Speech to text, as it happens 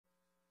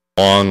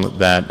along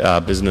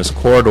that business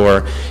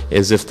corridor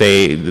is if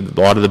a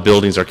lot of the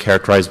buildings are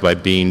characterized by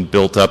being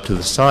built up to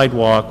the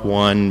sidewalk,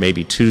 1,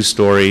 maybe 2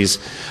 stories,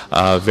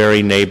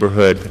 very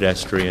neighborhood,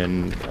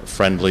 pedestrian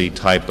friendly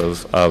type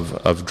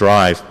of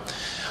drive.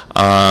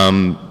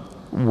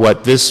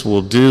 What this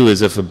will do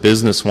is if a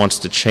business wants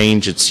to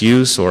change its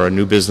use or a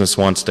new business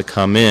wants to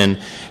come in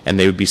and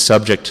they would be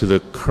subject to the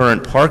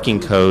current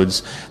parking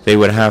codes, they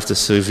would have to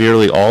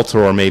severely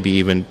alter or maybe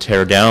even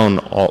tear down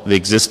the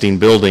existing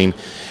building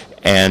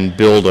and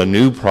build a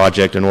new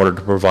project in order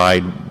to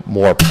provide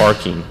more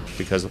parking,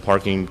 because the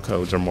parking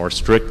codes are more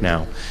strict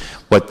now.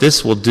 What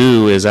this will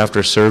do is, after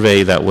a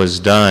survey that was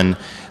done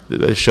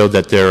showed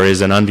that there is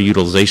an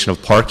underutilization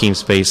of parking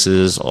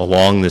spaces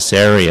along this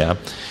area,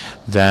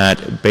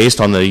 that based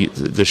on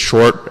the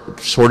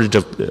shortage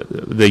of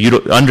the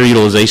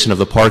underutilization of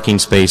the parking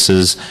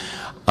spaces,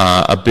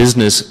 a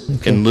business,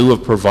 in lieu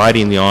of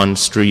providing the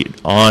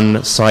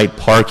on-site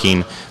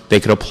parking, they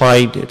could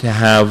apply to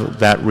have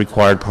that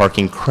required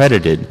parking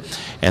credited.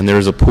 And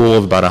there's a pool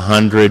of about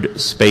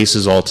 100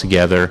 spaces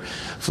altogether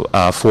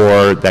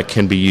that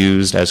can be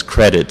used as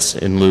credits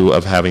in lieu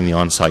of having the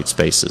on-site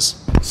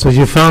spaces. So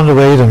you found a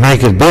way to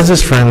make it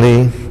business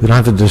friendly. We don't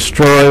have to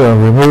destroy or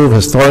remove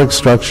historic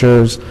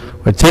structures.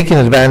 We're taking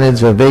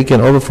advantage of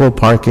vacant overflow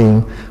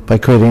parking by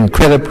creating a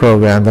credit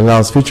program that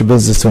allows future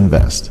business to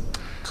invest.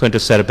 Couldn't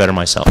have said it better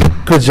myself.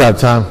 Good job,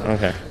 Tom.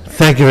 Okay.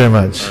 Thank you very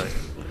much. Right.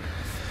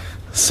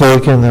 So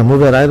we can move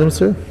that item,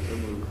 sir?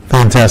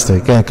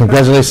 Fantastic. And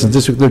congratulations,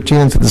 District 13,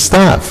 and to the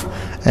staff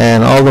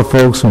and all the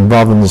folks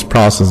involved in this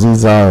process.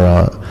 These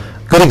are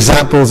good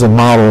examples and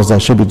models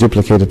that should be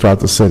duplicated throughout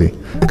the city.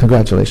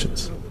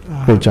 Congratulations.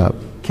 Great job.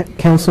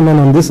 Councilman,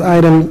 on this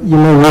item, you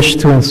may wish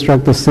to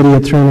instruct the city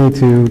attorney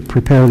to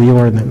prepare the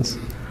ordinance.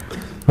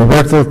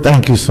 Roberto,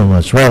 thank you so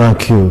much. Right on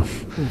cue.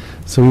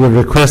 So we would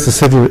request the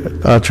city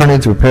attorney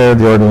to prepare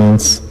the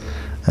ordinance,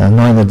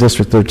 knowing that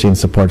District 13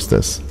 supports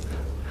this.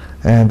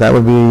 And that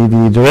would be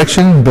the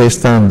direction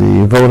based on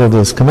the vote of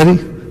this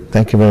committee.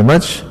 Thank you very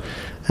much.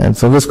 And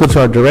so let's go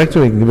to our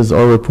director. He can give us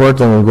our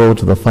report, and we'll go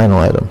to the final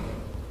item.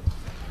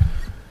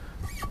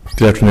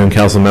 Good afternoon,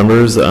 council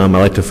members. I'd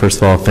like to first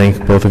of all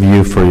thank both of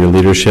you for your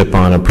leadership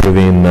on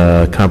approving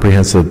the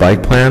comprehensive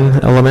bike plan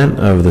element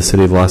of the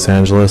City of Los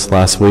Angeles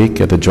last week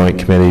at the joint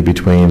committee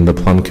between the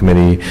Plum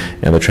Committee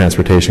and the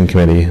Transportation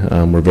Committee.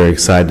 We're very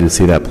excited to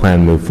see that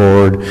plan move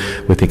forward.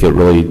 We think it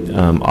really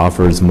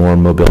offers more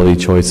mobility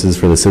choices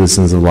for the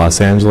citizens of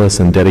Los Angeles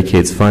and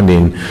dedicates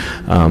funding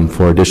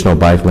for additional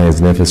bike lanes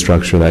and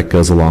infrastructure that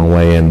goes a long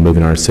way in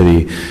moving our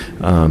city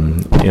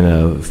in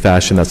a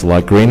fashion that's a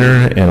lot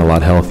greener and a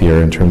lot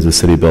healthier in terms of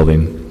city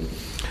building.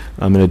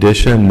 In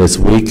addition, this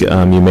week,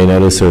 you may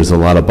notice there's a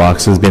lot of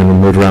boxes being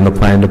moved around the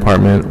planning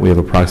department. We have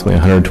approximately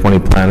 120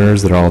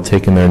 planners that are all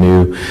taking their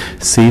new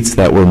seats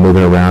that we're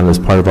moving around as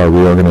part of our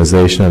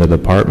reorganization of the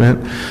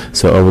department.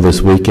 So over this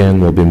weekend,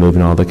 we'll be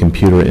moving all the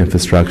computer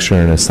infrastructure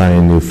and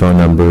assigning new phone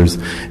numbers,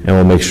 and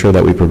we'll make sure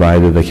that we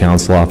provide to the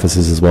council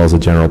offices as well as the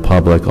general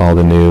public all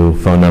the new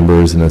phone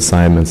numbers and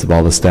assignments of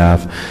all the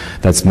staff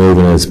that's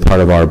moving as part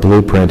of our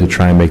blueprint to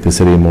try and make the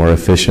city more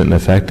efficient and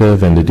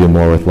effective and to do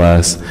more with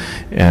less,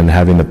 and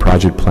having the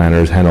project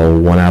planners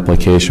handle one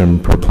application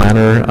per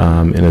planner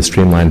in a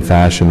streamlined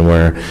fashion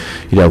where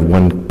you have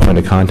one point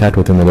of contact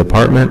within the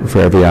department for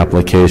every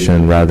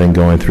application rather than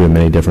going through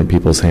many different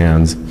people's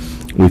hands.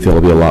 We feel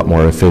it'll be a lot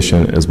more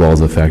efficient as well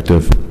as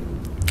effective.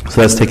 So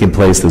that's taking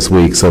place this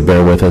week, so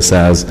bear with us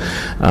as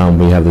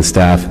we have the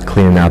staff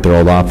cleaning out their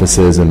old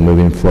offices and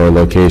moving floor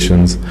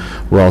locations.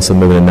 We're also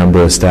moving a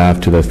number of staff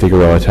to the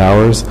Figueroa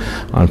Towers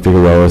on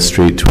Figueroa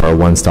Street to our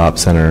one-stop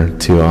center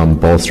to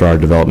bolster our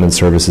development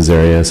services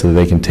area so that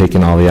they can take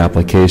in all the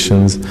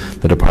applications,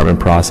 the department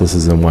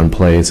processes in one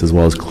place, as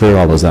well as clear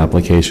all those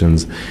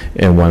applications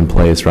in one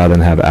place rather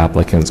than have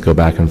applicants go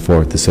back and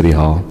forth to City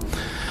Hall.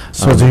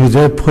 So do you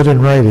dare put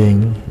in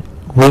writing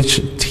which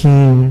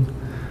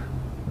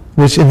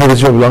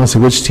individual belongs to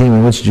which team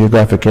in which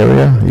geographic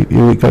area?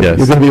 You're going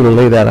to be able to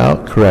lay that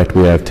out? Correct.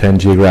 We have 10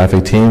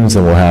 geographic teams,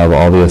 and we'll have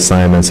all the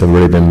assignments have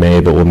already been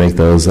made, but we'll make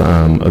those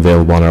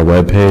available on our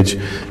webpage,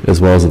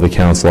 as well as at the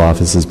council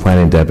office's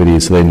planning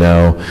deputies, so they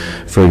know,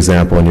 for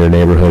example, in your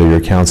neighborhood or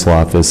your council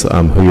office,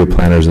 who your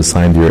planners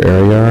assigned to your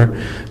area are.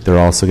 They're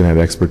also going to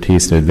have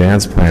expertise in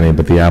advanced planning,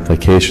 but the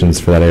applications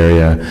for that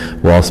area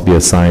will also be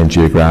assigned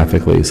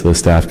geographically, so the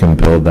staff can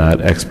build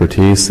that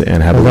expertise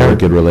and have a very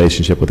good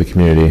relationship with the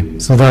community.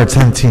 So there are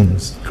 10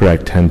 teams?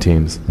 Correct, 10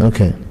 teams.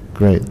 Okay,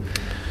 great.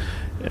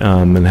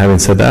 And having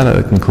said that,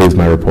 that concludes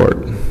my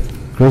report.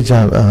 Great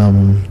job.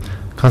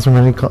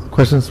 Councilman, any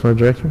questions for our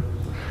director?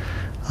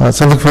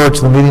 So I look forward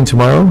to the meeting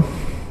tomorrow,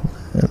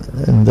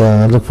 and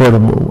I look forward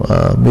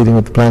to meeting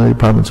with the planning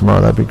department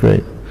tomorrow. That'd be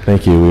great.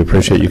 Thank you. We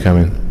appreciate you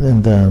coming.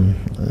 And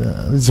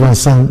I just want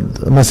to send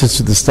a message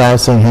to the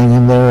staff saying hang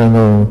in there. I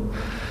know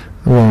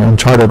we're in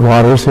uncharted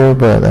waters here,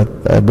 but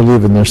I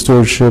believe in their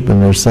stewardship and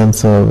their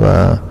sense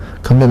of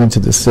commitment to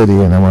the city,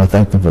 and I want to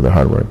thank them for their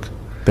hard work.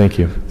 Thank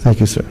you. Thank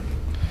you, sir.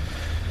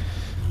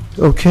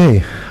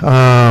 Okay.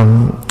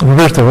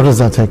 Roberta, where does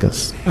that take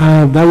us?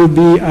 That would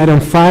be item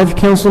 5,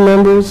 council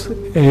members.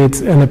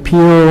 It's an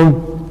appeal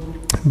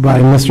by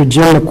Mr.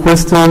 Jim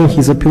McQuiston.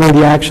 He's appealing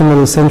the action of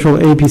the Central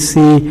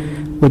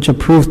APC, which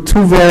approved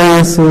 2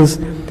 variances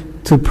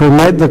to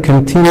permit the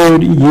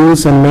continued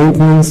use and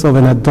maintenance of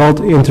an adult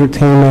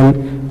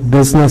entertainment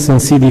business in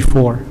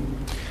CD4.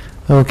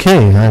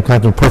 Okay, I've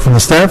got a report from the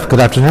staff. Good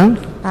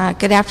afternoon.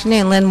 Good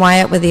afternoon, Lynn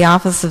Wyatt with the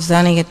Office of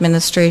Zoning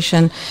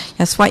Administration.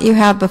 Yes, what you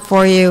have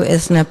before you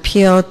is an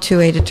appeal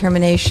to a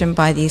determination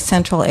by the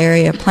Central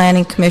Area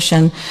Planning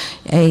Commission,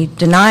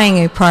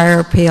 denying a prior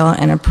appeal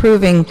and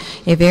approving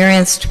a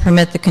variance to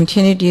permit the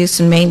continued use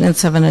and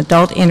maintenance of an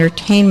adult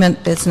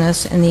entertainment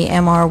business in the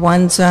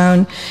MR1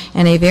 zone,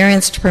 and a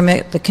variance to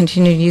permit the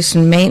continued use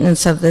and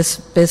maintenance of this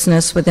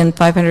business within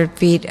 500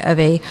 feet of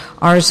a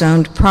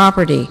R-zoned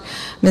property.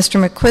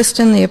 Mr.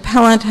 McQuiston, the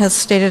appellant, has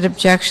stated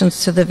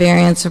objections to the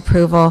variance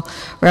approval,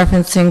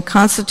 referencing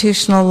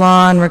constitutional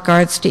law in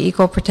regards to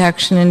equal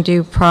protection and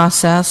due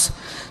process,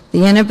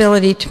 the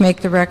inability to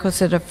make the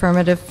requisite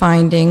affirmative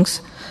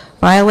findings,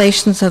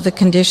 violations of the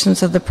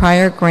conditions of the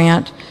prior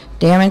grant,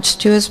 damage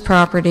to his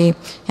property,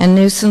 and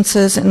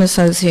nuisances in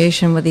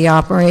association with the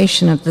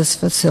operation of this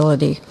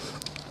facility.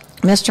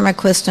 Mr.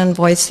 McQuiston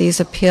voiced these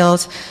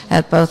appeals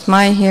at both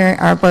my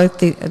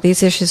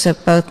these issues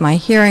at both my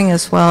hearing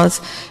as well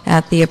as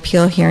at the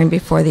appeal hearing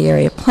before the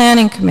Area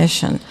Planning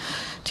Commission.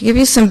 To give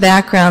you some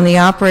background, the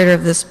operator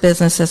of this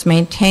business has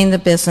maintained the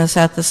business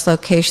at this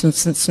location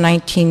since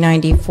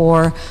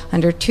 1994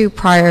 under 2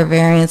 prior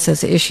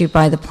variances issued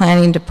by the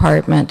Planning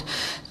Department.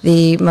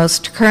 The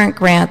most current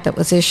grant that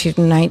was issued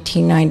in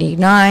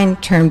 1999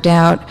 termed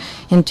out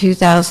in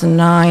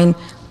 2009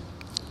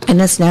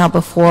 and is now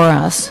before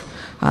us.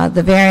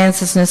 The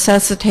variance is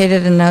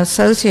necessitated in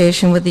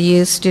association with the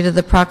use due to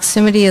the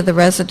proximity of the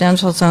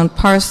residential zone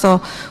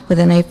parcel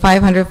within a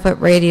 500-foot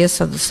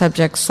radius of the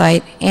subject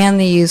site and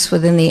the use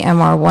within the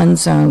MR1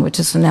 zone, which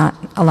is not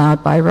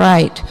allowed by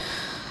right.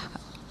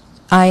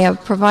 I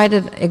have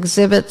provided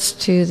exhibits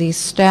to the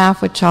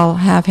staff, which I'll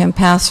have him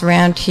pass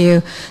around to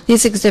you.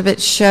 These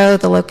exhibits show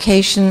the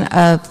location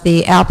of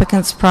the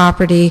applicant's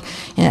property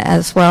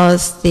as well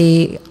as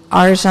the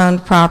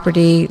R-zoned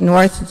property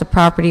north of the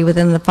property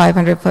within the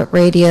 500-foot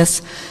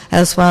radius,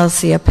 as well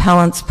as the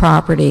appellant's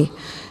property.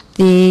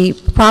 The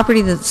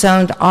property that's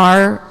zoned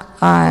R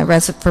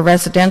for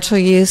residential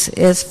use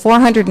is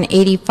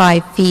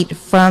 485 feet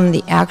from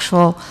the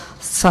actual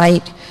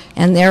site,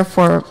 and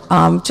therefore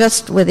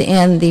just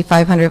within the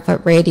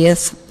 500-foot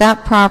radius.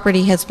 That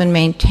property has been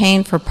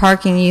maintained for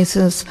parking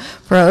uses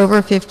for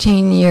over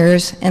 15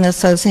 years in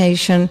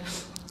association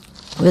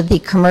with the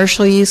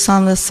commercial use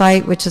on the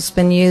site, which has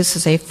been used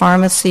as a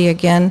pharmacy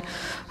again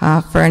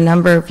for a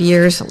number of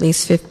years, at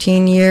least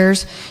 15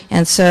 years.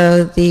 And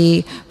so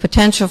the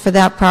potential for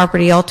that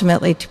property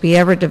ultimately to be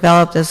ever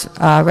developed as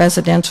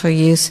residential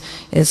use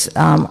is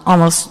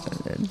almost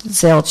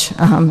zilch,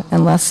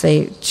 unless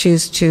they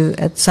choose to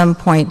at some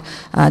point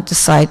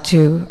decide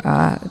to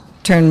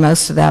turn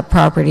most of that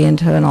property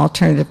into an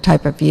alternative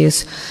type of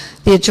use.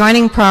 The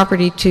adjoining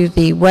property to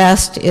the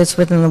west is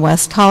within the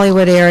West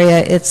Hollywood area.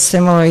 It's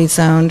similarly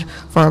zoned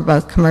for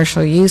both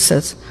commercial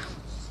uses.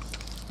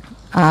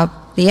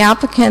 The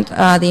applicant,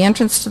 the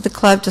entrance to the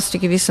club, just to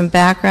give you some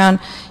background,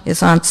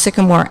 is on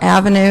Sycamore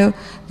Avenue.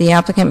 The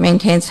applicant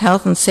maintains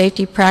health and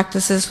safety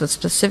practices with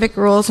specific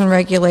rules and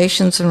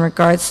regulations in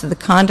regards to the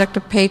conduct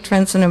of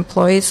patrons and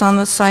employees on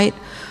the site.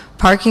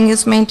 Parking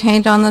is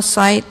maintained on the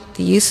site.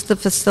 The use of the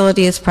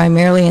facility is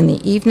primarily in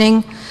the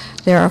evening.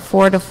 There are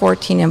 4 to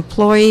 14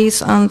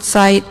 employees on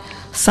site.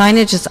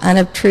 Signage is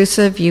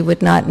unobtrusive. You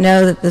would not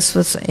know that this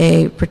was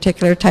a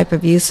particular type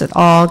of use at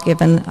all,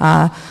 given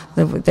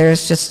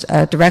there's just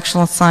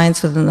directional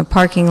signs within the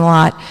parking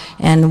lot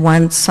and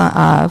one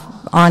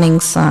awning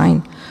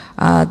sign.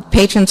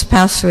 Patrons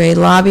pass through a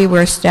lobby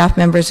where staff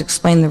members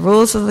explain the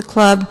rules of the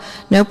club.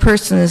 No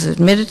person is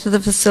admitted to the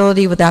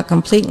facility without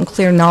complete and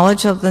clear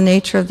knowledge of the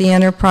nature of the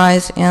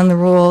enterprise and the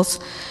rules.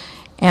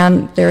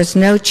 And there is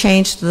no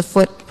change to the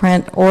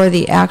footprint or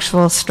the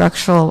actual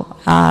structural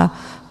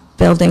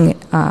building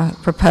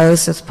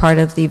proposed as part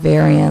of the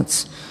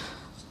variance.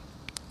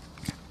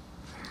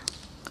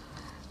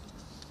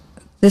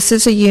 This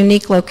is a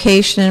unique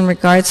location in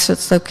regards to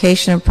its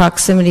location and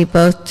proximity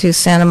both to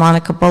Santa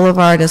Monica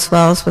Boulevard as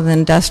well as with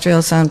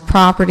industrial zone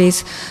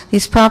properties.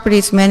 These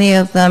properties, many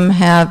of them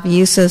have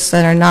uses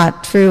that are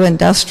not true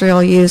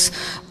industrial use,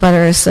 but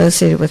are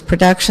associated with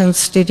production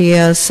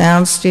studios,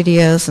 sound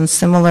studios, and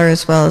similar,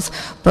 as well as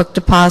book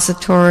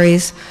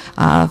depositories,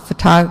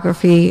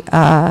 photography,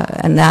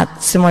 and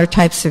that similar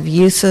types of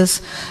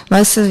uses.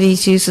 Most of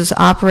these uses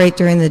operate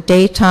during the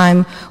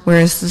daytime,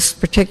 whereas this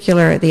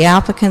particular, the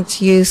applicant's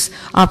use,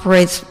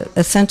 operates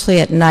essentially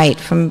at night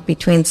from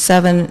between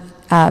 7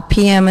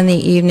 p.m. in the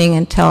evening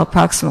until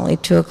approximately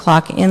 2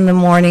 o'clock in the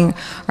morning,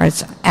 or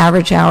its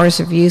average hours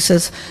of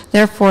uses.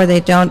 Therefore, they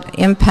don't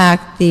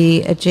impact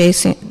the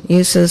adjacent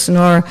uses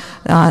nor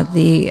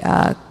the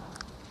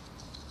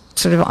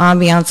sort of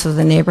ambiance of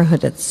the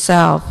neighborhood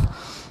itself.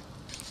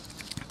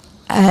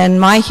 In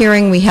my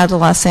hearing, we had the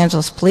Los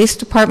Angeles Police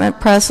Department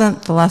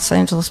present. The Los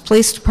Angeles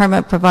Police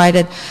Department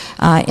provided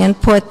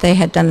input. They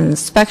had done an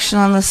inspection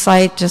on the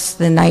site just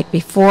the night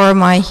before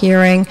my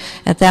hearing.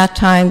 At that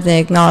time, they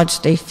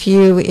acknowledged a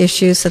few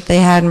issues that they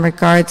had in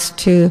regards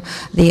to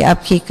the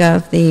upkeep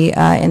of the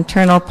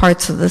internal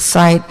parts of the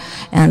site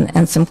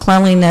and some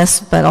cleanliness,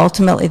 but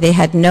ultimately they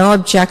had no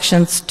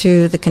objections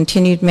to the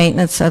continued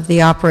maintenance of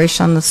the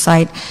operation on the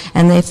site,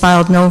 and they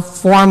filed no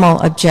formal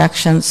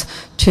objections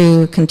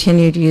to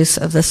continued use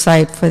of the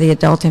site for the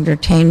adult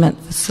entertainment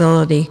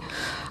facility.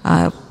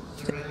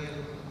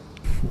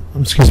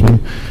 Excuse me.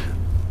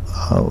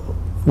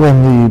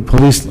 When the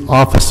police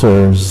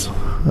officers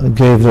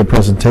gave their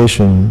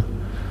presentation,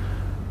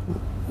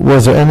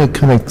 was there any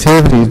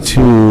connectivity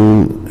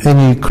to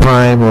any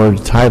crime or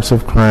types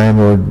of crime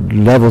or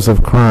levels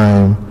of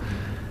crime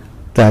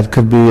that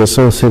could be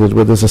associated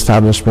with this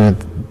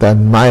establishment that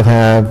might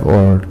have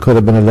or could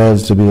have been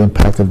alleged to be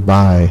impacted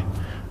by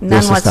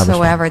None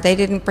whatsoever. They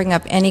didn't bring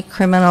up any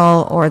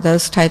criminal or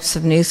those types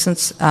of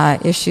nuisance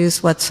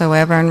issues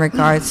whatsoever in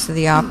regards to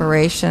the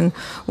operation.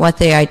 What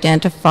they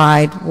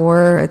identified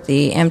were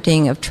the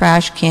emptying of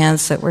trash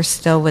cans that were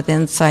still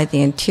within inside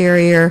the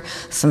interior,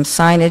 some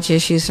signage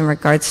issues in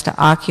regards to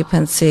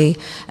occupancy,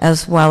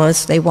 as well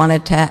as they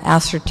wanted to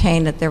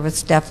ascertain that there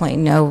was definitely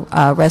no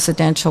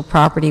residential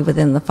property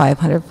within the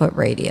 500-foot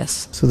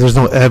radius. So there's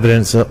no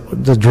evidence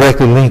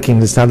directly linking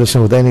the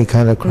establishment with any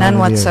kind of crime? None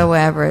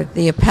whatsoever.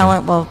 The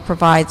appellant will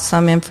provide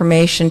some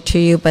information to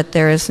you, but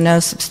there is no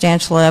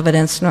substantial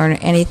evidence nor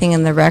anything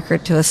in the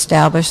record to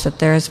establish that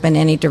there has been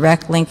any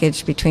direct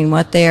linkage between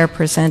what they are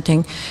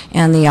presenting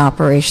and the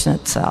operation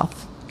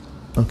itself.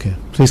 Okay,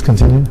 please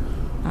continue.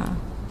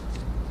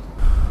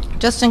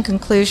 Just in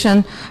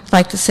conclusion, I'd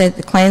like to say that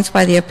the claims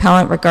by the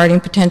appellant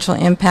regarding potential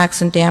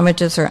impacts and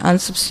damages are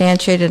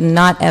unsubstantiated and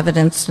not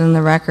evidenced in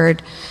the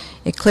record.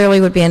 It clearly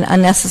would be an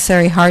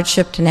unnecessary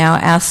hardship to now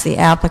ask the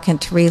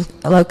applicant to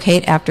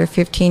relocate after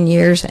 15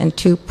 years and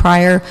 2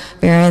 prior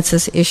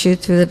variances issued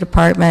through the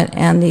department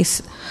and the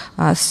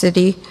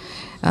city.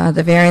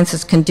 The variance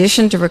is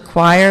conditioned to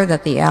require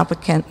that the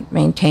applicant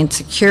maintain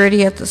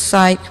security at the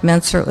site,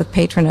 commensurate with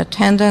patron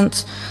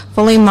attendance,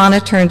 fully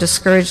monitor and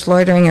discourage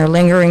loitering or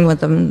lingering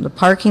within the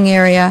parking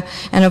area,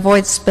 and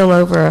avoid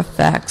spillover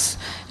effects.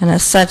 And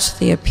as such,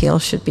 the appeal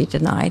should be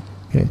denied.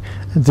 Okay.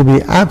 And to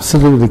be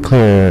absolutely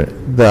clear,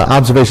 the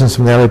observations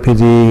from the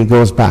LAPD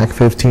goes back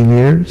 15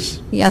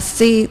 years? Yes,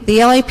 the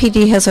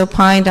LAPD has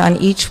opined on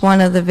each one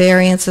of the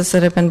variances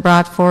that have been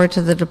brought forward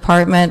to the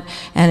department,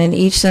 and in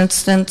each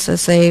instance,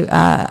 as they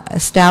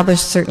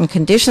established certain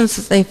conditions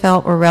that they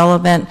felt were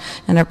relevant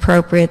and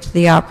appropriate to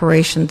the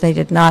operation, they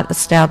did not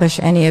establish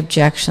any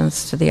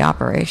objections to the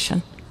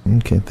operation.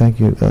 Okay, thank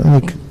you.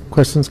 Any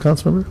questions,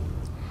 Councilmember?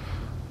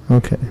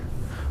 Okay,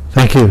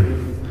 thank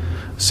you.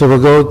 So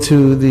we'll go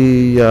to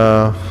the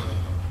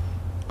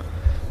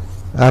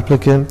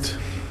applicant,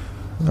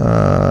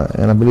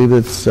 and I believe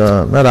it's,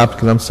 not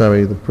applicant, I'm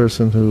sorry, the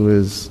person who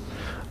is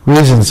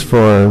reasons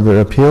for their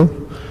appeal.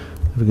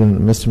 If we can,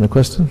 Mr.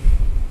 McQuiston.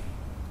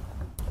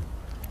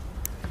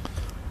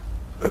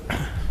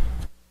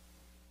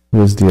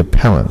 Who is the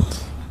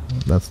appellant?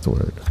 That's the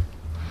word.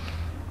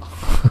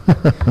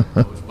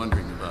 I was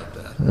wondering about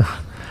that.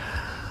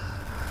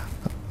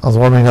 I was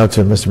warming up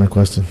to it, Mr.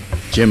 McQuiston.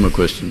 Jim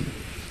McQuiston.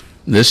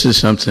 This is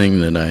something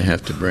that I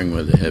have to bring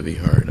with a heavy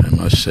heart, I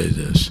must say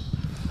this.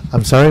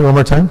 I'm sorry, one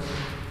more time?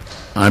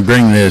 I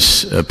bring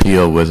this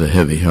appeal with a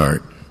heavy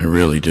heart, I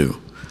really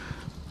do.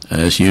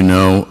 As you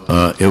know,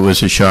 it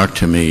was a shock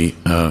to me.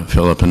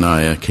 Philip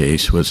Anaya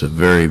case was a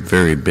very,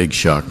 very big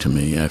shock to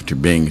me after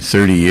being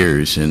 30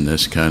 years in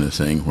this kind of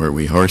thing where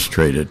we horse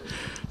traded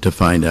to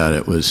find out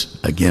it was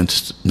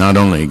against, not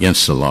only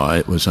against the law,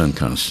 it was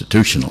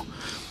unconstitutional.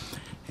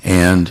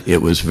 And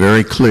it was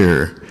very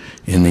clear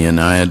in the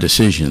Anaya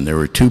decision, there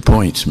were 2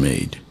 points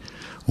made.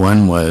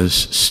 One was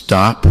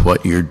stop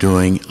what you're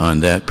doing on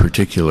that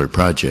particular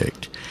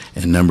project.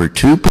 And number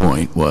 2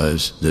 point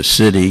was the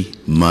city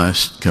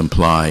must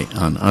comply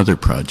on other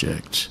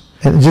projects.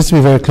 And just to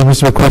be very clear,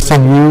 Mr.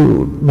 McQuiston,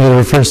 you made a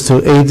reference to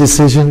a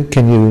decision.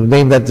 Can you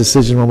name that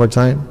decision one more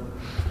time?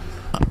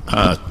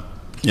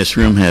 This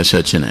room has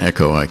such an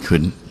echo, I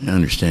couldn't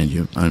understand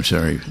you. I'm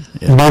sorry.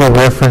 Yeah. You made a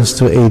reference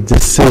to a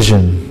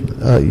decision.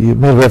 You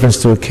made a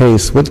reference to a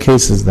case. What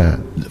case is that?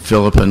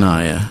 Philip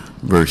Anaya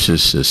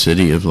versus the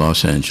City of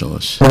Los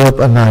Angeles. Philip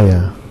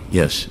Anaya.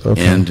 Yes.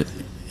 Okay. And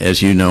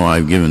as you know,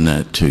 I've given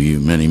that to you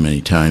many, many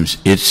times.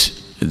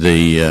 It's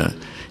the,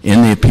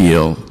 in the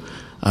appeal,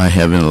 I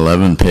have an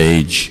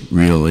 11-page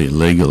really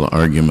legal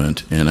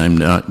argument, and I'm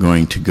not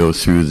going to go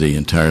through the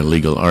entire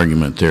legal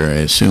argument there.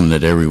 I assume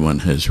that everyone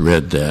has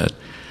read that.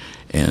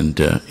 And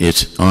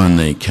it's on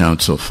the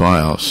council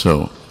file,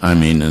 so, I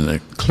mean in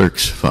the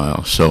clerk's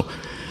file. So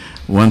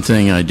one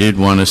thing I did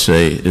want to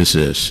say is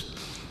this.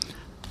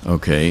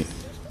 Okay,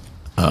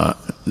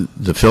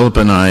 the Philip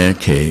Anaya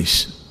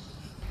case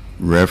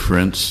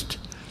referenced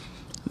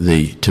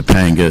the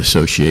Topanga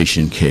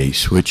Association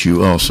case, which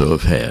you also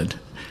have had.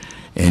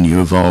 and you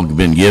have all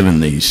been given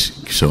these,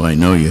 so I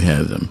know you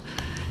have them.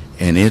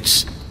 And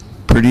it's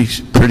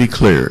pretty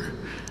clear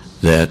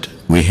that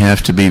we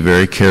have to be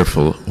very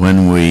careful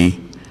when we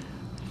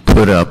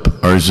put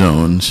up our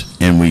zones,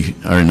 and we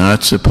are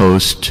not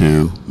supposed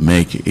to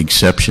make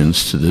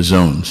exceptions to the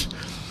zones.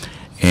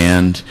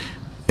 And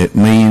it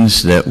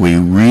means that we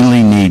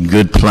really need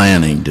good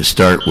planning to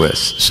start with,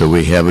 so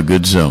we have a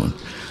good zone.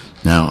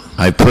 Now,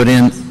 I put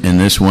in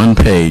this one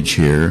page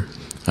here,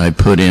 I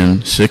put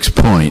in 6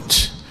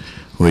 points,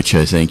 which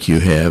I think you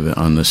have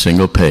on the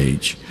single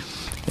page.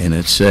 And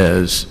it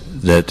says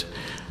that,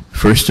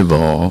 first of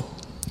all,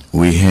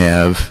 we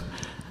have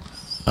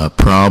a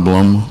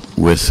problem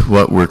with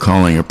what we're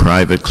calling a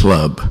private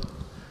club.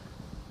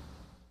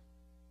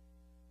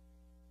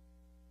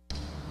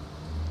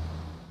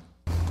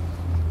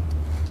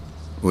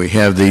 We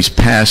have these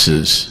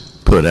passes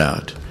put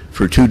out.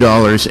 For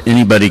 $2,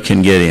 anybody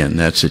can get in.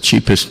 That's the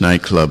cheapest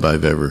nightclub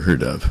I've ever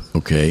heard of,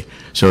 okay?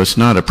 So it's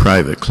not a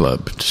private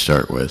club to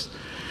start with.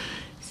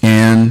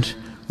 And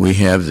we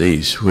have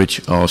these,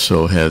 which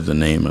also have the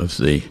name of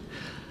the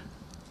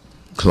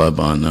club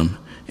on them.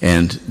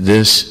 And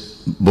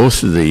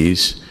both of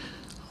these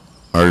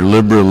are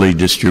liberally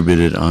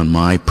distributed on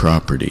my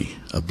property,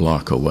 a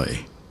block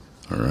away,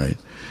 all right?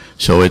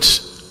 So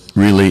it's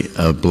really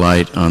a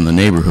blight on the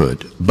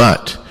neighborhood.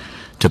 But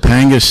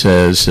Topanga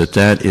says that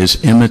that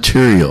is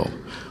immaterial.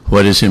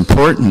 What is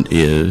important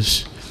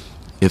is,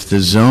 if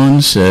the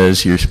zone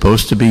says you're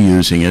supposed to be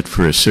using it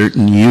for a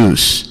certain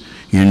use,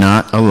 you're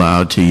not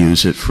allowed to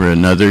use it for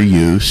another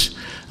use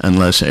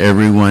unless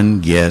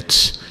everyone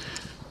gets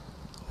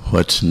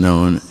what's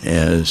known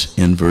as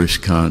inverse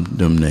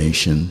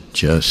condemnation,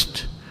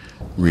 just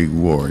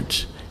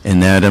rewards.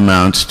 And that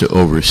amounts to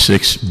over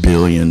 $6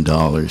 billion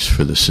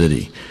for the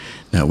city.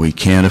 Now, we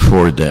can't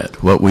afford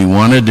that. What we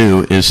want to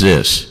do is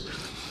this.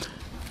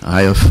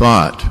 I have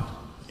fought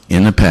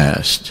in the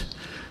past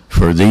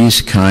for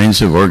these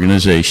kinds of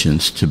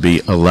organizations to be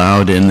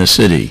allowed in the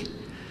city,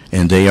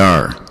 and they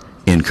are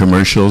in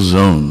commercial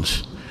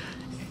zones.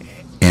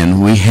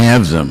 And we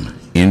have them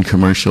in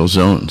commercial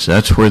zones.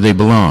 That's where they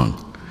belong.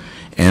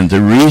 And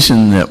the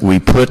reason that we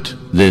put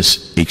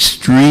this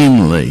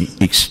extremely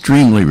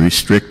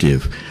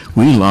restrictive,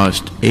 we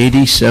lost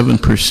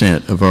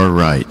 87% of our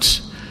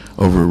rights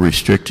over a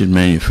restricted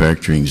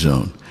manufacturing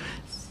zone.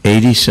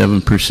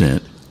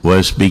 87%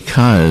 was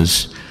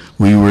because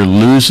we were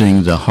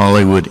losing the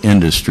Hollywood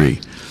industry.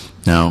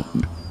 Now,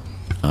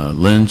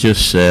 Lynn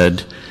just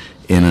said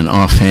in an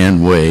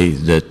offhand way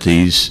that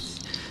these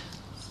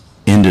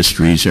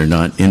industries are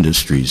not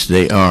industries.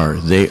 They are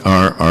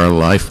our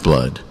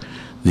lifeblood.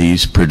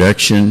 These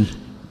production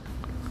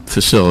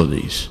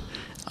facilities.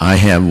 I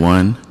have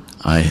one.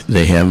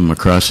 They have them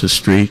across the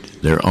street.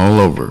 They're all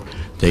over.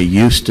 They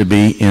used to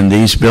be in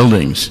these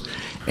buildings.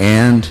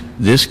 And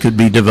this could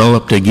be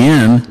developed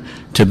again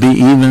to be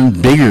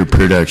even bigger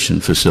production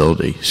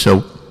facility.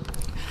 So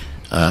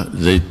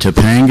the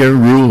Topanga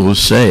rules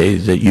say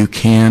that you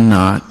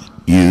cannot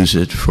use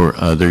it for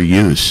other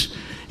use.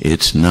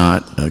 It's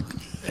not a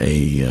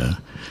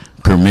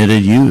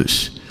permitted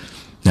use.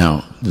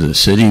 Now, the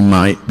city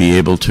might be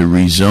able to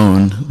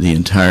rezone the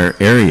entire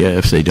area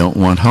if they don't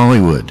want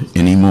Hollywood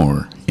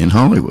anymore in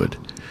Hollywood.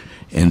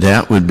 And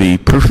that would be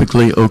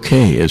perfectly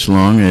okay as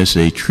long as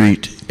they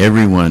treat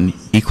everyone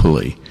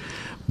equally.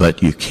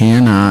 But you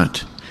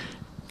cannot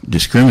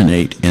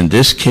discriminate, and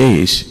this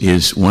case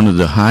is one of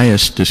the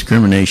highest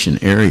discrimination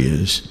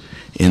areas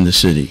in the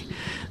city.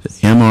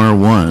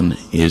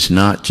 MR1 is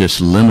not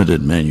just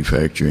limited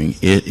manufacturing,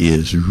 it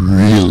is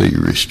really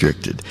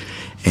restricted.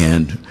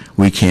 And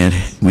we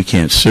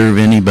can't serve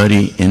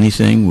anybody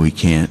anything, we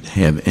can't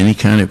have any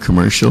kind of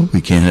commercial,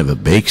 we can't have a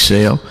bake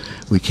sale,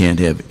 we can't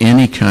have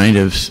any kind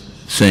of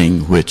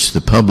thing which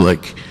the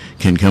public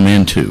can come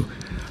into,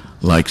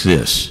 like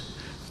this,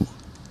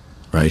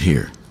 right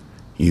here.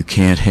 You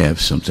can't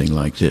have something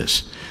like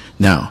this.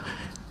 Now,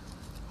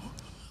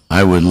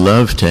 I would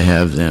love to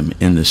have them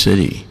in the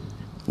city.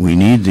 We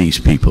need these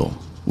people.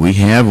 We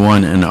have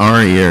one in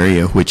our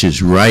area which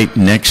is right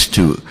next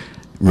to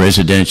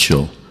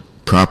residential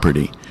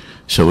property.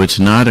 So it's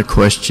not a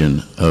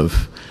question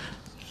of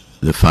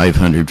the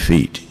 500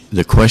 feet.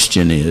 The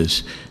question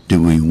is,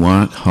 do we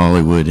want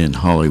Hollywood in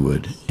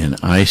Hollywood? And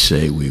I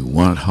say we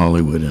want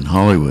Hollywood in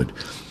Hollywood.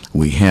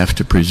 We have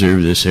to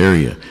preserve this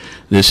area.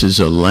 This is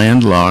a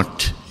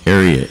landlocked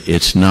area.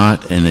 It's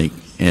not an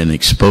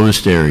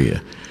exposed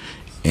area.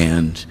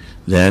 And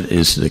that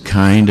is the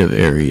kind of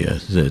area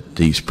that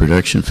these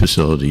production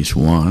facilities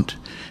want,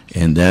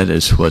 and that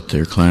is what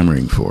they're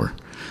clamoring for.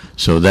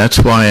 So that's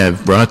why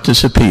I've brought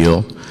this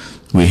appeal.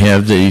 We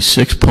have these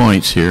 6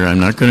 points here. I'm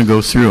not going to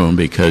go through them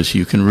because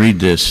you can read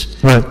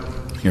this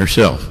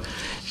yourself.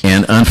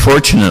 And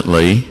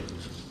unfortunately,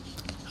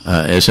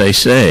 as I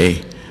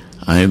say,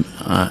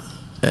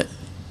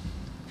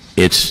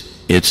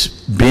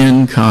 it's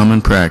been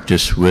common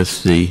practice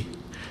with the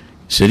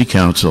City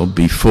Council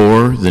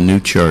before the new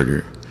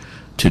charter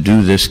to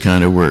do this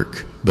kind of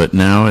work. But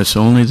now it's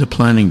only the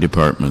planning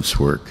department's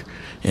work.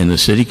 And the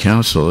city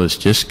council has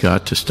just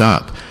got to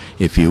stop.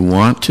 If you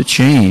want to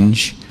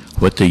change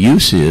what the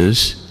use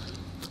is,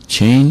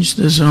 change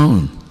the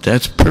zone.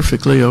 That's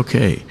perfectly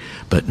okay,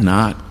 but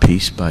not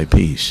piece by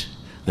piece.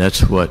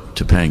 That's what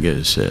Topanga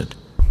has said.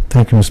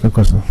 Thank you, Mr.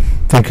 McQuiston.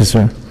 Thank you,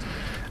 sir.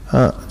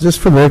 Just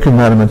for the record,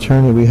 Madam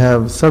Attorney, we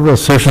have several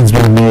assertions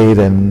being made,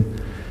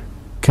 and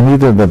can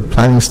either the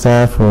planning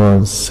staff or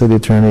the city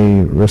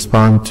attorney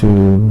respond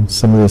to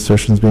some of the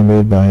assertions being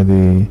made by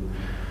the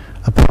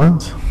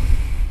appellant?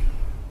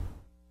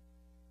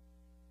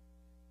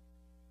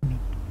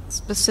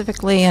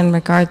 Specifically in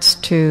regards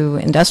to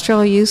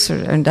industrial use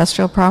or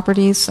industrial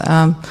properties,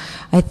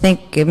 I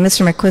think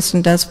Mr.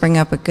 McQuiston does bring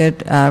up a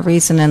good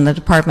reason, and the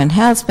department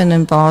has been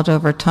involved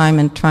over time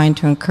in trying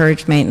to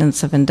encourage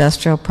maintenance of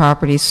industrial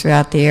properties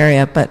throughout the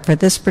area. But for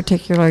this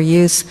particular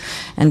use,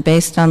 and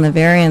based on the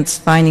variance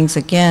findings,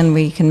 again,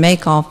 we can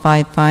make all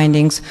 5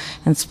 findings,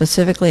 and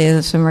specifically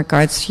as in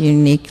regards to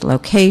unique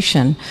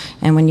location.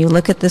 And when you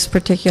look at this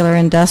particular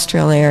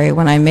industrial area,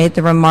 when I made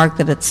the remark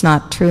that it's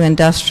not true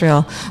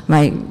industrial,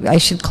 I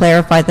should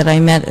clarify that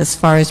I meant as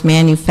far as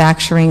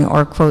manufacturing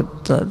or,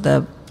 quote,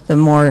 the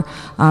more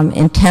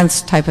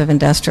intense type of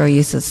industrial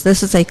uses.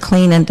 This is a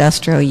clean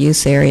industrial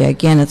use area.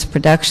 Again, it's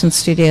production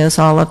studios,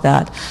 all of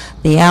that.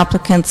 The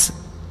applicants,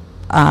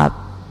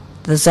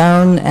 the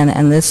zone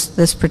and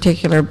this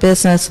particular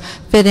business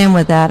fit in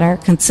with that, are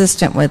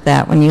consistent with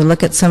that. When you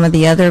look at some of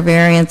the other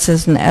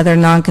variances and other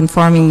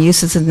non-conforming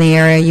uses in the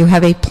area, you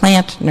have a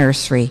plant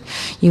nursery,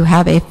 you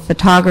have a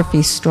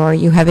photography store,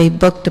 you have a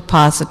book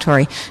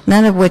depository,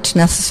 none of which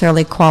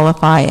necessarily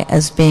qualify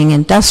as being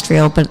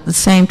industrial, but at the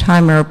same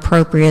time are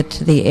appropriate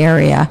to the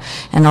area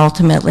and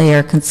ultimately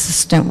are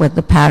consistent with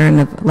the pattern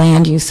of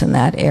land use in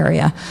that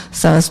area.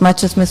 So as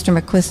much as Mr.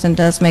 McQuiston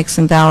does make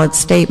some valid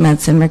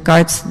statements in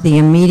regards to the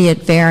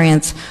immediate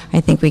variance,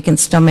 I think we can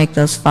still make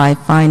those 5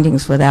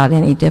 findings without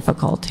any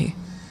difficulty.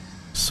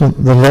 So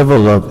the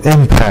level of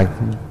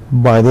impact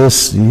by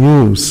this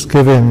use,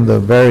 given the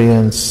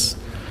variance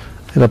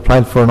it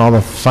applied for and all the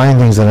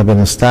findings that have been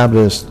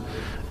established,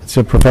 it's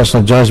your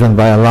professional judgment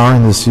by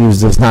allowing this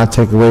use does not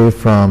take away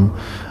from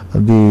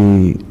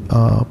the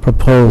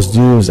proposed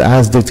use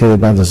as dictated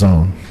by the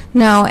zone.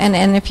 No,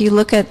 and if you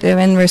look at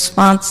in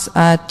response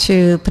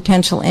to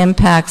potential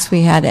impacts,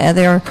 we had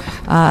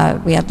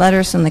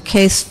letters in the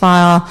case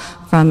file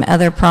from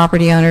other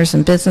property owners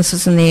and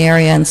businesses in the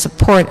area in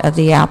support of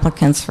the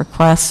applicant's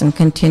request and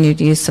continued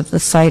use of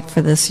the site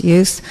for this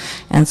use,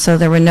 and so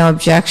there were no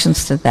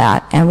objections to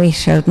that, and we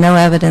showed no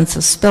evidence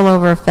of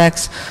spillover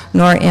effects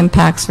nor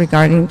impacts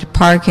regarding to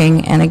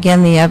parking, and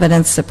again the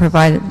evidence that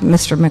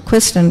Mr.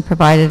 McQuiston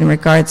provided in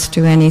regards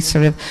to any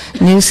sort of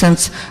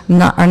nuisance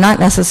are not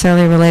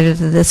necessarily related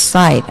to this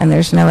site, and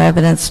there's no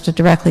evidence to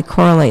directly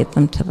correlate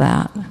them to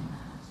that.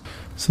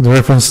 So the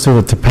reference to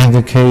the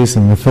Topanga case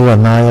and the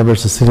Philanaya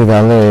versus City of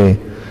LA,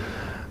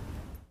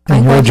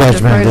 in your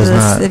judgment, does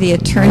not. City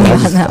attorney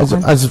on that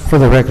one. For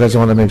the record, I just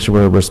want to make sure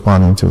we're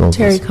responding to those.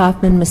 Terry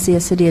Kaufman,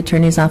 Mesilla City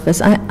Attorney's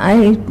Office.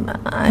 I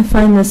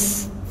find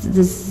this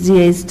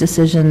ZA's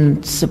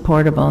decision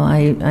supportable.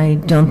 I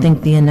don't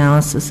think the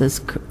analysis is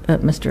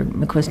Mr.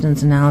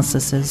 McQuiston's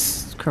analysis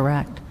is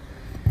correct.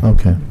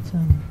 Okay.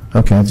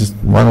 Okay. I just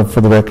want to, for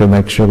the record,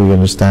 make sure we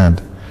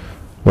understand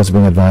what's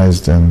being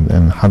advised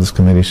and how this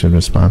committee should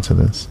respond to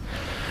this.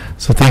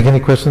 So thank you.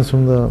 Any questions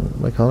from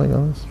my colleague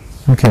on this?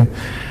 Okay.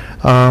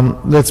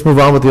 Let's move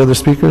on with the other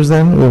speakers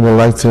then. We would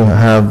like to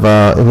have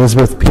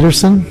Elizabeth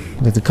Peterson.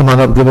 You'd like to come on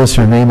up, give us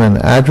your name and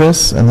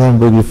address, and then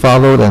we'll be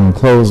followed and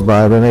closed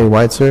by Renee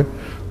Weitzer,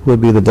 who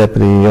would be the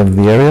deputy of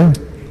the area.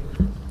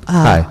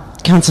 Hi.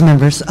 Council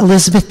members,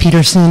 Elizabeth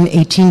Peterson,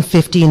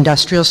 1850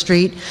 Industrial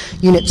Street,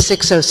 Unit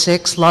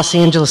 606, Los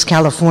Angeles,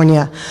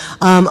 California.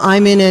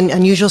 I'm in an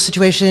unusual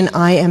situation.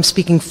 I am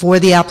speaking for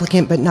the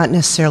applicant, but not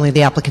necessarily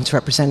the applicant's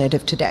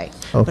representative today.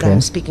 Okay. But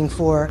I'm speaking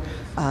for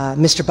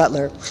Mr.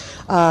 Butler.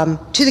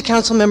 To the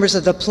council members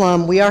of the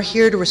Plum, we are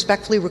here to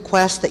respectfully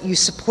request that you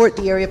support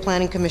the Area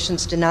Planning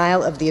Commission's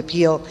denial of the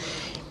appeal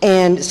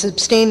and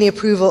sustain the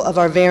approval of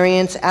our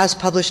variance as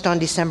published on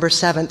December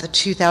 7th,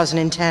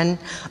 2010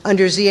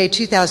 under ZA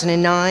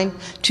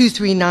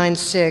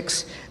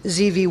 2009-2396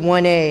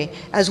 ZV1A,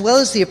 as well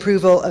as the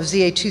approval of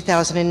ZA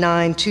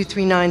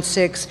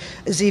 2009-2396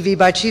 ZV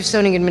by Chief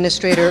Zoning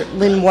Administrator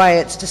Lynn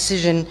Wyatt's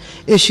decision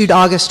issued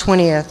August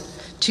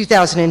 20th,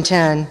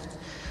 2010.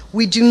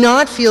 We do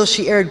not feel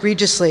she erred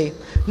egregiously,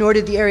 nor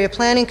did the Area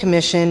Planning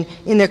Commission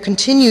in their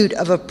continued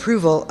of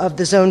approval of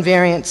the zone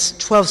variance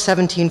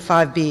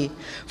 1217-5B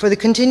for the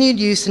continued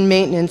use and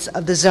maintenance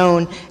of the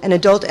zone and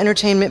adult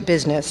entertainment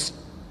business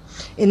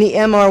in the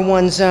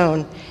MR1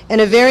 zone,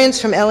 and a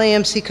variance from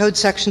LAMC Code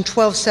Section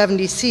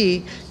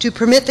 1270C to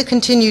permit the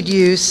continued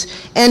use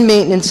and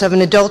maintenance of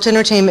an adult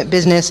entertainment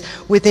business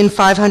within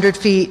 500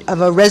 feet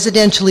of a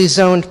residentially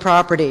zoned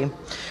property.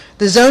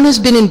 The zone has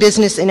been in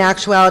business in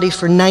actuality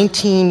for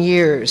 19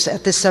 years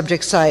at this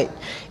subject site.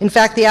 In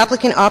fact, the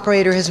applicant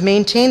operator has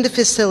maintained the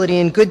facility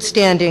in good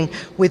standing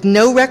with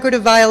no record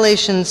of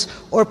violations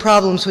or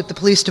problems with the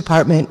police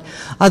department.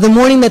 The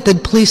morning that the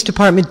police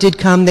department did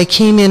come, they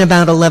came in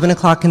about 11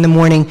 o'clock in the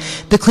morning.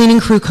 The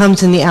cleaning crew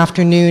comes in the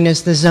afternoon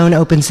as the zone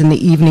opens in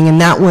the evening, and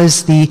that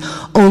was the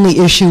only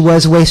issue,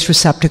 was waste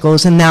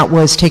receptacles, and that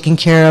was taken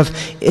care of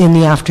in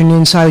the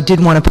afternoon. So I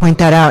did want to point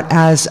that out,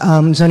 as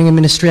Zoning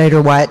Administrator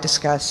Wyatt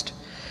discussed.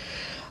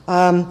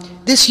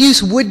 This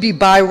use would be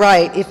by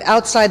right if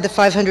outside the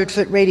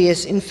 500-foot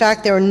radius. In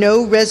fact, there are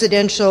no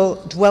residential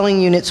dwelling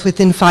units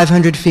within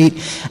 500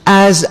 feet.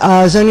 As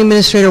Zoning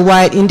Administrator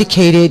Wyatt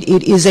indicated,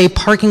 it is a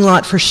parking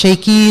lot for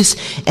Shakey's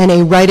and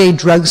a Rite Aid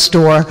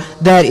drugstore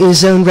that is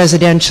zoned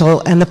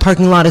residential, and the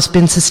parking lot has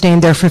been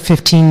sustained there for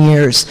 15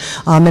 years,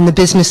 and the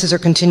businesses are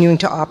continuing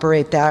to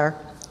operate there.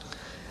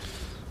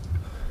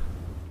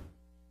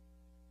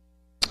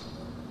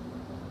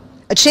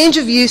 A change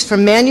of use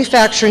from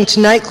manufacturing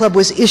to nightclub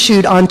was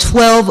issued on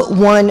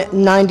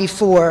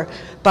 12/1/94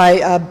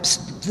 by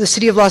the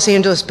City of Los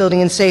Angeles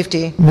Building and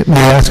Safety. May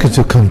I ask you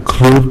to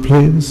conclude,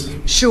 please?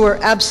 Sure,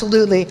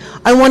 absolutely.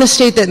 I want to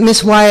state that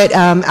Ms. Wyatt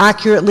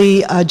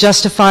accurately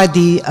justified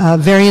the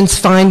variance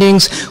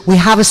findings. We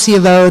have a C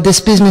of O.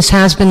 This business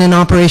has been in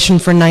operation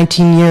for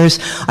 19 years.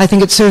 I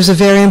think it serves a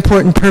very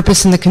important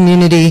purpose in the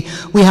community.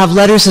 We have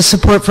letters of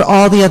support for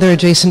all the other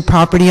adjacent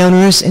property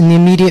owners in the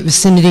immediate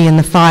vicinity in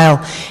the file,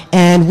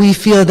 and we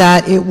feel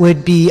that it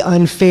would be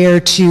unfair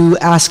to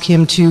ask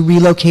him to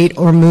relocate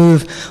or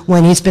move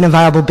when he's been a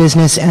viable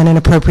business and an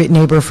appropriate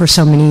neighbor for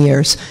so many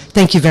years.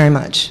 Thank you very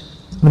much.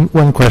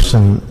 One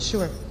question.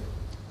 Sure.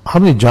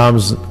 How many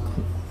jobs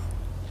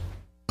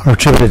are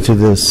attributed to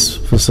this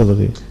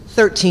facility?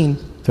 13.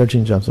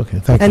 13 jobs,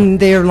 okay, thank you. And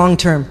they are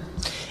long-term.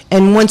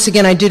 And once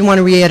again, I did want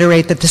to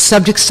reiterate that the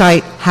subject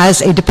site has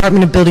a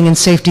Department of Building and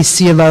Safety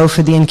C of O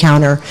for the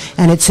encounter,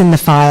 and it's in the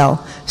file.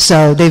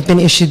 So they've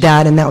been issued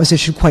that, and that was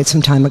issued quite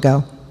some time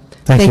ago.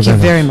 Thank you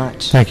very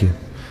much. Thank you.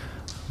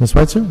 Ms.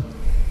 Weitzer?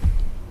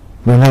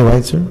 Renee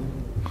Weitzer?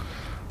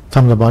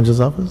 Tom LaBonge's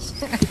office?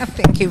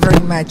 Thank you very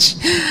much.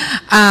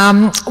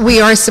 We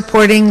are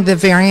supporting the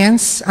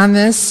variance on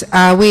this.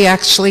 We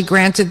actually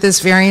granted this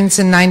variance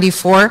in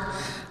 '94.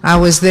 I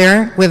was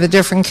there with a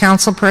different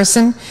council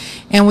person,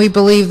 and we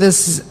believe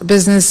this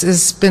business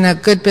has been a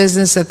good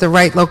business at the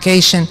right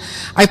location.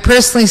 I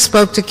personally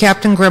spoke to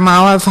Captain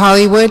Grimala of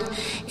Hollywood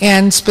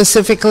and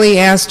specifically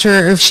asked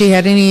her if she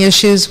had any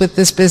issues with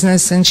this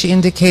business, and she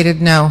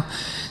indicated no.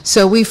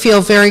 So we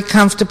feel very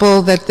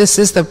comfortable that this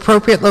is the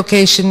appropriate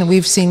location.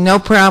 We've seen no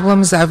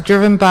problems. I've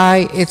driven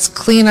by. It's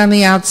clean on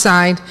the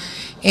outside,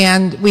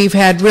 and we've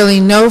had really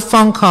no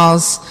phone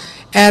calls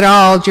at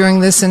all during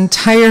this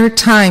entire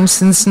time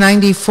since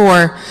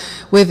 '94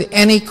 with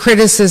any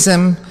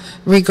criticism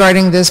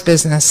regarding this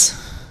business.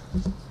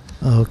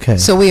 Okay.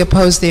 So we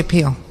oppose the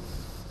appeal.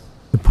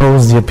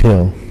 Oppose the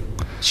appeal.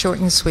 Short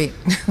and sweet.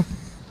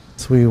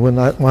 So we would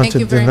not want Thank to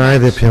you very deny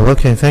the much. appeal.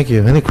 Okay, thank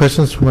you. Any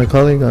questions from my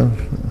colleague and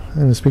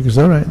the speakers?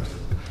 All right.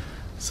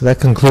 So that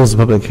concludes the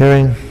public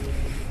hearing,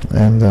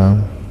 and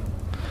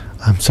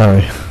I'm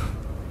sorry.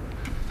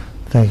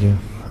 Thank you.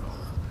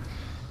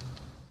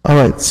 All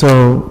right,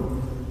 so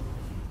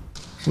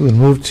we'll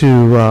move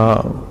to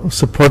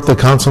support the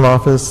council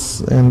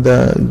office, and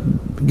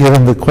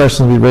given the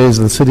questions we raised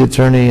with the city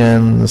attorney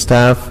and the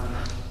staff,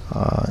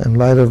 in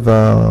light of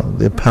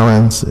the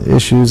appellant's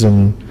issues,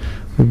 and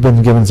we've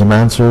been given some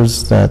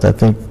answers that I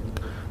think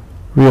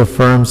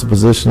reaffirms the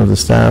position of the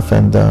staff,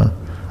 and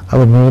I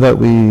would move that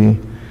we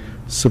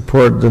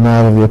support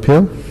denial of the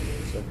appeal.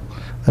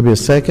 That'll be a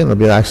second. It'll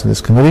be an action of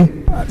this committee.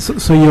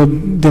 So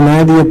you'll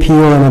deny the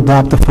appeal and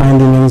adopt the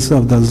findings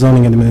of the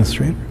zoning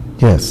administrator?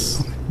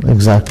 Yes,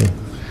 exactly.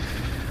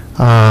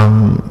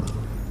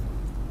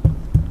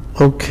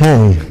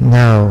 Okay,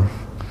 now,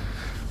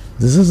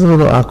 this is a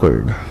little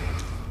awkward.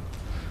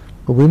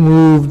 But we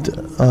moved,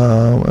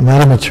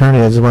 Madam Attorney,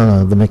 I just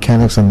want the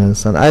mechanics on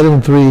this. On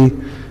item 3,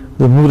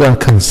 we moved on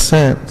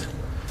consent.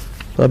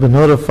 So I've been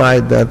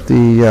notified that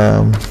the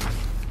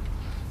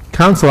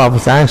council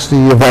office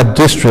actually, of that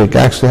district,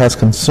 actually has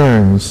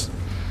concerns,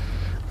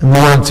 and we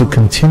want to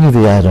continue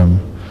the item.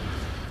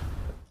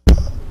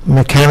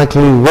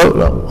 Mechanically,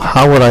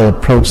 how would I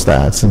approach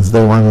that, since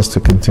they want us to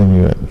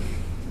continue it?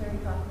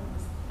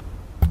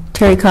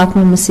 Terry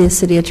Kaufman, Messiah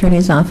City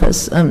Attorney's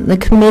Office. The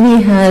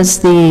committee has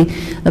the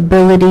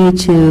ability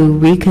to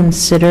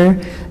reconsider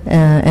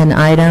an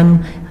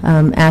item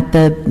at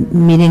the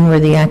meeting where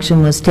the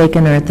action was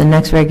taken, or at the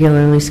next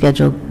regularly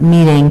scheduled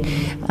meeting.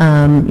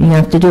 You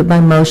have to do it by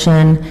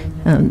motion.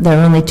 There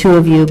are only 2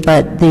 of you,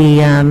 but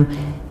the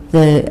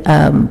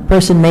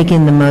person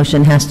making the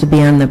motion has to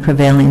be on the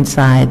prevailing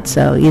side,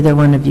 so either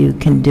one of you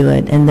can do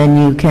it, and then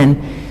you can,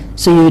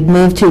 so you would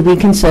move to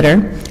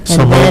reconsider,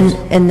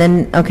 and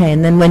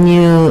then when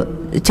you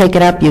take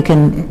it up, you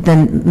can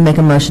then make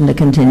a motion to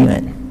continue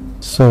it.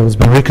 So it's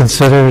been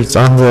reconsidered, it's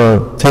on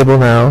the table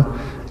now,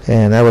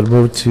 and I would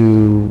move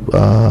to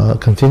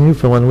continue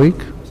for 1 week.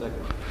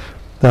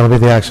 That will be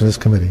the action of this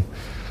committee.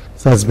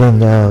 So that's been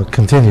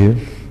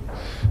continued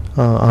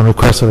on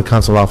request of the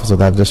council office of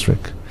that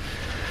district.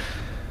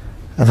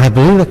 And I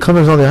believe that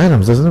covers all the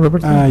items, doesn't it,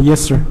 Roberto? Yes,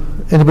 sir.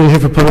 Anybody here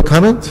for public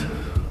comment?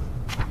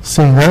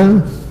 Seeing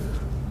none,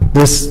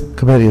 this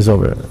committee is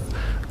over.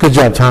 Good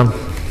job, Tom.